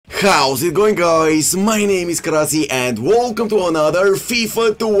How's it going, guys? My name is Krasi and welcome to another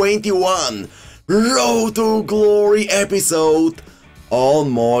FIFA 21 Road to Glory episode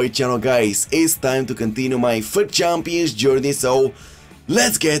on my channel, guys. It's time to continue my FUT Champions journey, so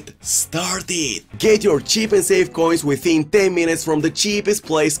let's get started. Get your cheap and safe coins within 10 minutes from the cheapest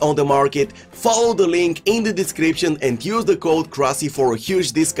place on the market. Follow the link in the description and use the code Krasi for a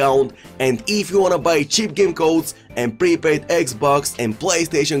huge discount. And if you wanna buy cheap game codes and prepaid Xbox and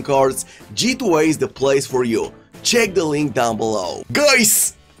PlayStation cards, G2A is the place for you. Check the link down below.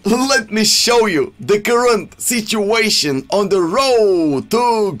 Guys, let me show you the current situation on the Road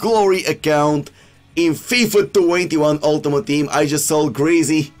to Glory account. In FIFA 21 Ultimate Team, I just saw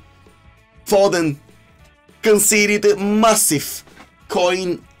Greasy Foden conceded a massive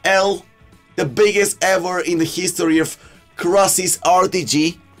coin L, the biggest ever in the history of Krasi's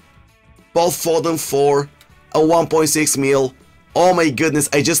RTG. Both Foden for a 1.6 mil. Oh my goodness,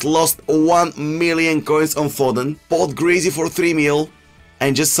 I just lost 1 million coins on Foden. Bought Greasy for 3 mil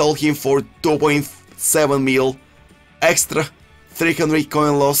and just sold him for 2.7 mil extra. 300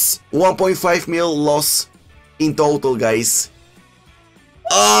 coin loss, 1.5 mil loss in total, guys.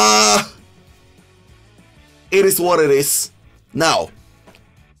 It is what it is. Now,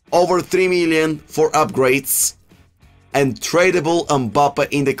 over 3 million for upgrades and tradable Mbappe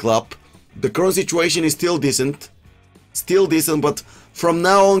in the club. The current situation is still decent, but from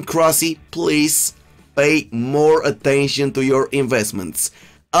now on, Krasi, please pay more attention to your investments.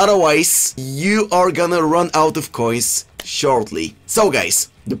 Otherwise, you are gonna run out of coins shortly. So guys,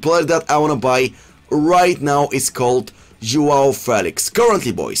 the player that I wanna buy right now is called Joao Felix.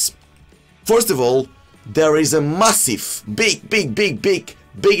 Currently, boys, first of all, there is a massive,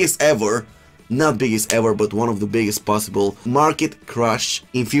 biggest ever, not biggest ever, but one of the biggest possible market crash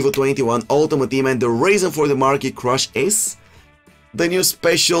in FIFA 21 Ultimate Team. And the reason for the market crash is the new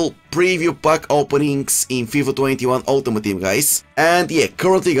special preview pack openings in FIFA 21 Ultimate Team, guys. And yeah,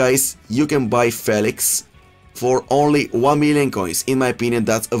 currently, guys, you can buy Felix for only 1 million coins. In my opinion,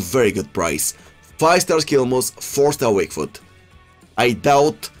 that's a very good price. 5-star skill moves, 4-star weak foot. I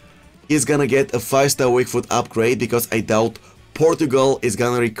doubt he's gonna get a 5-star weak foot upgrade, because I doubt Portugal is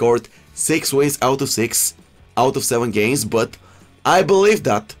gonna record 6 wins out of 7 games, but I believe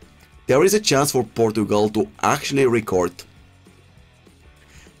that there is a chance for Portugal to actually record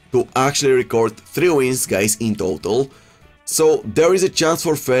 3 wins, guys, in total. So there is a chance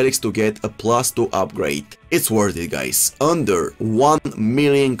for Felix to get a +2 upgrade. It's worth it, guys. Under 1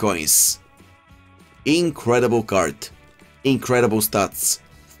 million coins. Incredible card. Incredible stats.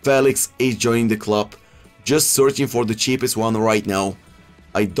 Felix is joining the club. Just searching for the cheapest one right now.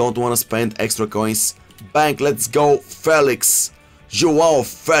 I don't want to spend extra coins. Bank, let's go, Felix. Joao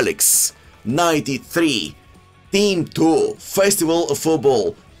Felix. 93. Team 2. Festival of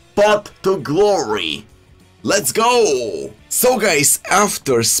Football. Path to Glory. Let's go! So guys,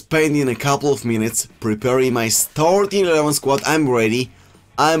 after spending a couple of minutes preparing my starting 11 squad, I'm ready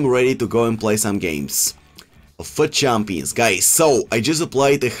to go and play some games of FUT Champions, guys. So I just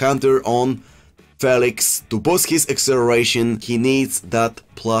applied the Hunter on Felix to boost his acceleration. He needs that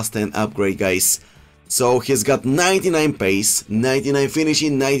 +10 upgrade, guys. So he's got 99 pace, 99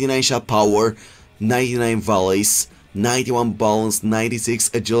 finishing, 99 shot power, 99 volleys, 91 balance,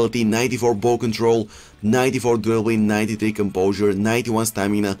 96 agility, 94 ball control, 94 dribbling, 93 composure, 91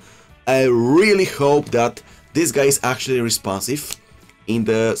 stamina. I really hope that this guy is actually responsive in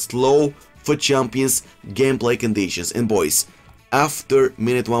the slow FUT Champions gameplay conditions. And boys, after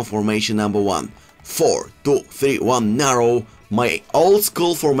minute 1 formation number 1, 4, 2, 3, 1 narrow, my old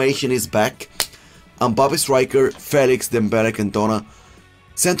school formation is back. Mbappe striker, Felix, Dembele, Cantona.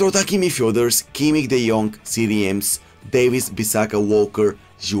 Central attacking midfielders, Kimmich, De Jong, CDMs, Davis, Bissaka, Walker,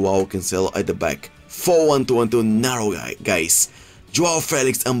 Joao, Cancelo at the back. 4-1-2-1-2 narrow, guys. Joao,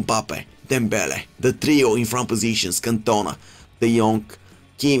 Felix, Mbappe, Dembele. The trio in front positions, Cantona, De Jong,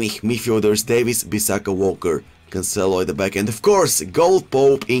 Kimmich, midfielders, Davis, Bissaka, Walker, Cancelo at the back. And of course, Gold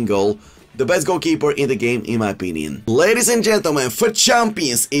Pope in goal. The best goalkeeper in the game, in my opinion. Ladies and gentlemen, FUT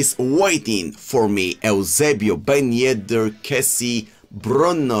Champions is waiting for me. Eusebio, Ben Yedder, Kessie,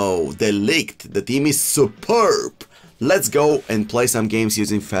 Bruno, De Ligt. The team is superb. Let's go and play some games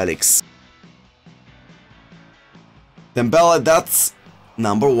using Felix. Dembele, that's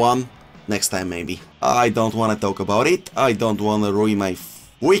number 1. Next time, maybe. I don't want to talk about it. I don't want to ruin my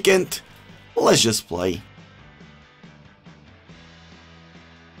weekend. Let's just play.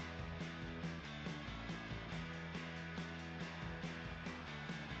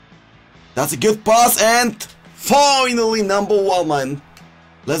 That's a good pass, and finally number 1, man.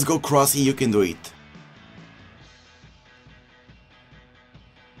 Let's go, Krasi, you can do it.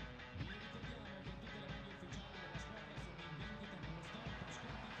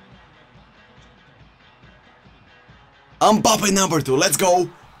 Mbappe number 2, let's go!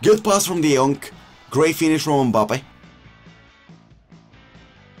 Good pass from De Jong. Great finish from Mbappe.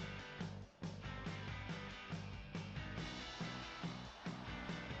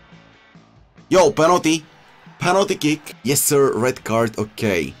 Yo, penalty. Penalty kick. Yes sir, red card,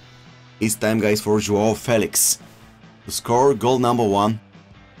 okay. It's time guys for Joao Felix to score goal number 1.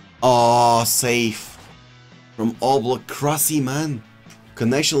 Oh, safe. From Oblak, Krasi, man.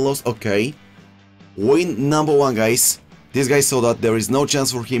 Connection lost, okay. Win number 1 guys. This guy saw that there is no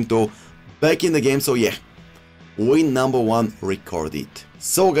chance for him to back in the game, so yeah. Win number 1 recorded.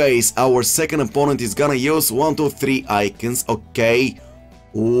 So guys, our second opponent is gonna use 1, 2, 3 icons, okay.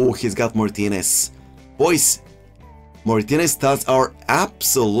 Oh, he's got Martinez. Boys, Martinez stats are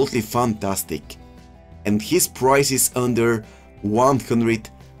absolutely fantastic. And his price is under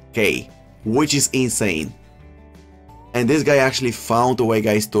 100k, which is insane. And this guy actually found a way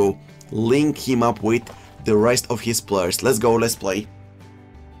guys to link him up with the rest of his players. Let's go, let's play.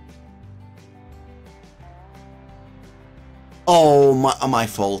 Oh, my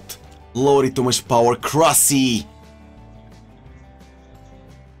fault. Loaded too much power, Krasi.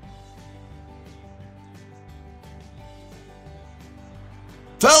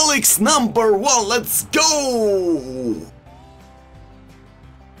 Felix number 1, let's go!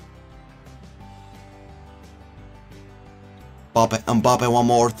 Mbappe one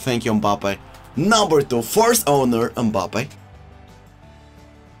more, thank you Mbappe. Number 2, first owner Mbappe.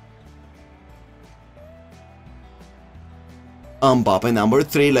 Mbappe number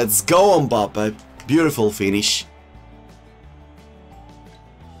 3, let's go Mbappe. Beautiful finish.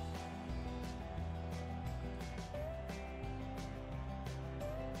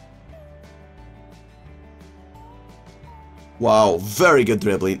 Wow, very good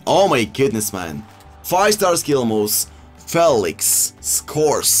dribbling. Oh my goodness, man. 5-star skill moves. Felix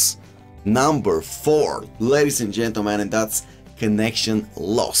scores number 4, ladies and gentlemen, and that's connection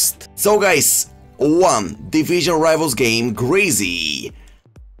lost. So guys, 1 division rivals game, Greasy.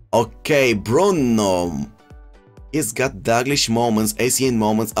 Okay, Bruno. He's got Daglish moments, ACN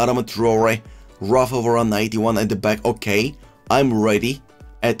moments, Adama Traore, Rafa Varane 91 at the back. Okay, I'm ready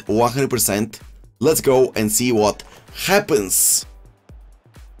at 100%. Let's go and see what happens.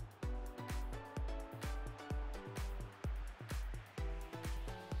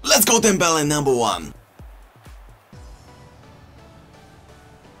 Let's go Dembele number 1.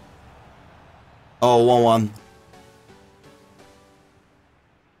 Oh, 1-1.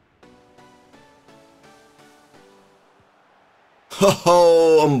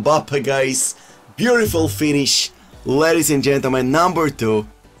 Ho Mbappe guys. Beautiful finish. Ladies and gentlemen, number 2.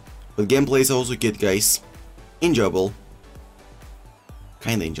 But gameplay is also good guys. Enjoyable.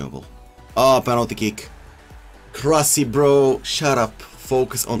 Kinda enjoyable. Oh, penalty kick. Krasi bro, shut up.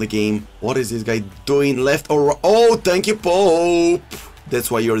 Focus on the game. What is this guy doing? Left or right? Oh, thank you Pope.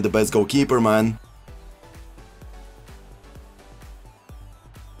 That's why you're the best goalkeeper, man.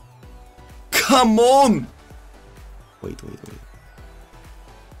 Come on. Wait.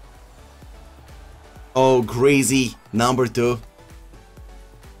 Oh, crazy. Number 2.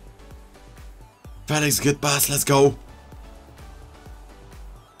 Felix, good pass, let's go.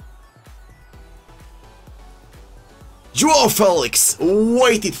 Joao Felix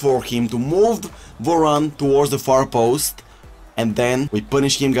waited for him to move Varane towards the far post, and then we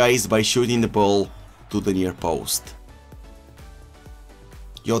punish him guys by shooting the ball to the near post.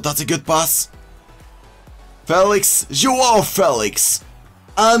 Yo, that's a good pass. Felix, Joao Felix.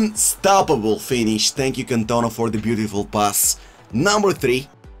 Unstoppable finish. Thank you Cantona for the beautiful pass. Number 3.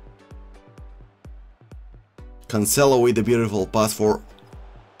 Cancelo with the beautiful pass for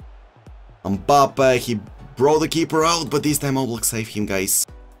Mbappe. He brought the keeper out, but this time Oblak saved him, guys.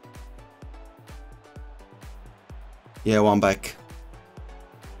 Yeah, 1 back.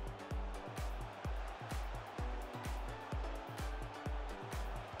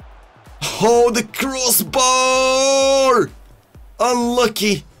 Oh, the crossbar!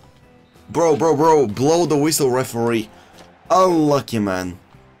 Unlucky. Bro, blow the whistle, referee. Unlucky, man.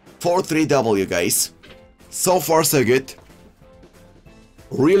 4-3-W, guys. So far, so good.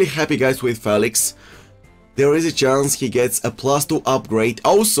 Really happy, guys, with Felix. There is a chance he gets a +2 upgrade.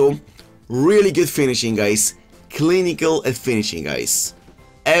 Also, really good finishing, guys. Clinical at finishing, guys.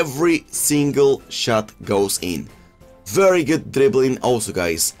 Every single shot goes in. Very good dribbling also,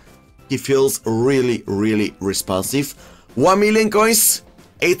 guys. He feels really responsive. 1 million coins.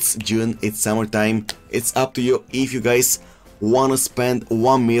 It's June, it's summertime. It's up to you if you guys wanna spend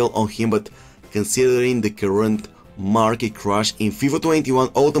 1 mil on him, but considering the current market crash in FIFA 21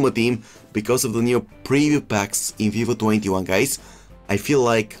 Ultimate Team because of the new preview packs in FIFA 21, guys, I feel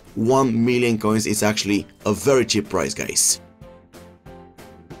like 1 million coins is actually a very cheap price, guys.